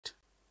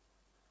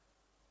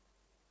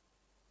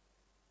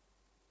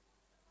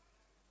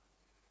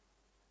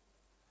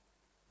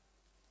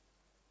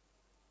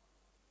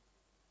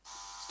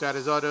at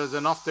his orders,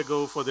 and off they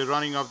go for the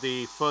running of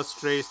the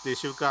first race, the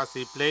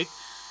Shivakashi plate.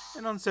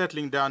 And on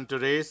settling down to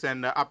race,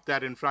 and up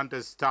there in front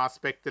is Star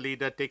Spec, the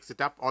leader, takes it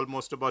up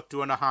almost about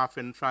 2.5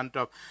 in front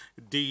of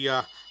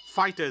the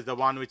Fighter is the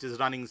one which is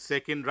running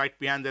second. Right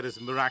behind there is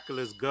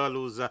Miraculous Girl,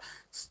 who's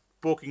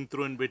poking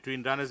through in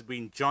between runners,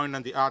 being joined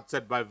on the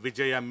outside by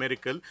Vijaya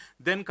Miracle.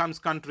 Then comes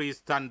Country's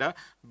Thunder,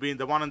 being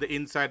the one on the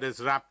inside is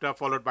Raptor,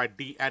 followed by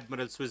D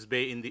Admiral Swiss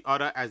Bay in the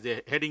order as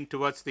they're heading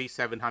towards the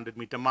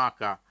 700-meter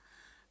marker.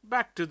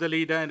 Back to the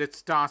leader, and it's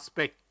Star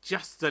Spec,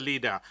 just the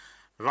leader.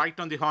 Right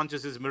on the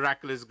haunches is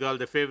Miraculous Girl.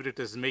 The favorite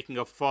is making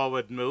a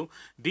forward move.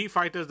 D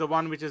Fighter is the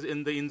one which is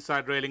in the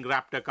inside railing.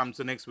 Raptor comes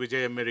the next,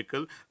 Vijaya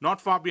Miracle.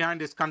 Not far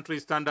behind is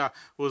Country's Thunder,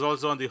 who's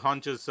also on the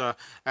haunches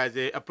as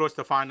they approach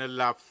the final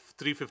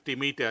 350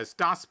 meters.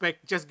 Star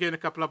Spec just giving a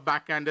couple of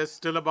backhanders,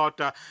 still about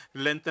a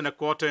length and a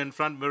quarter in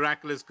front.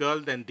 Miraculous Girl.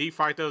 Then D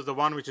Fighter is the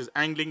one which is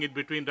angling in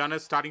between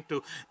runners, starting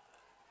to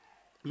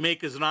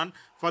make his run.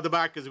 Further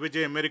back is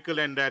Vijay Miracle,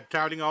 and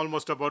traveling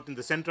almost about in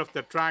the center of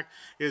the track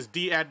is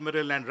D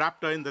Admiral and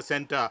Raptor in the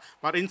center.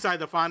 But inside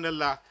the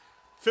final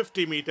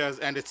 50 meters,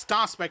 and its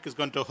Star Spec is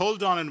going to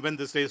hold on and win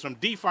this race, from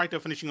D Fighter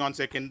finishing on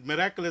second.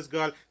 Miraculous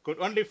Girl could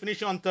only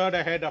finish on third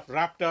ahead of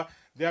Raptor.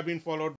 They have been followed